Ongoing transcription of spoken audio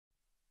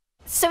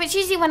So it's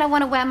usually when I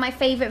want to wear my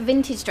favourite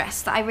vintage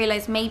dress that I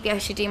realise maybe I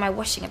should do my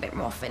washing a bit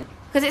more often.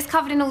 Because it's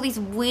covered in all these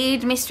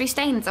weird mystery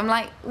stains. I'm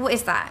like, what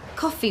is that?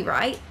 Coffee,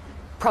 right?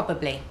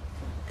 Probably.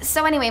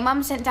 So anyway,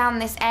 Mum sent down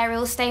this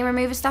Ariel stain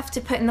remover stuff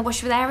to put in the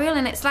wash with Ariel,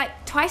 and it's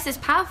like twice as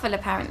powerful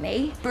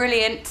apparently.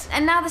 Brilliant.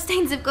 And now the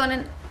stains have gone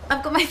and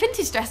I've got my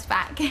vintage dress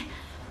back.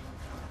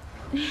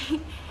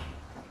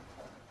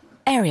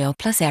 Ariel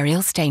plus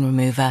Ariel Stain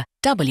Remover.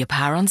 Double your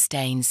power on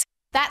stains.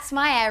 That's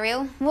my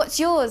Ariel. What's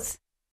yours?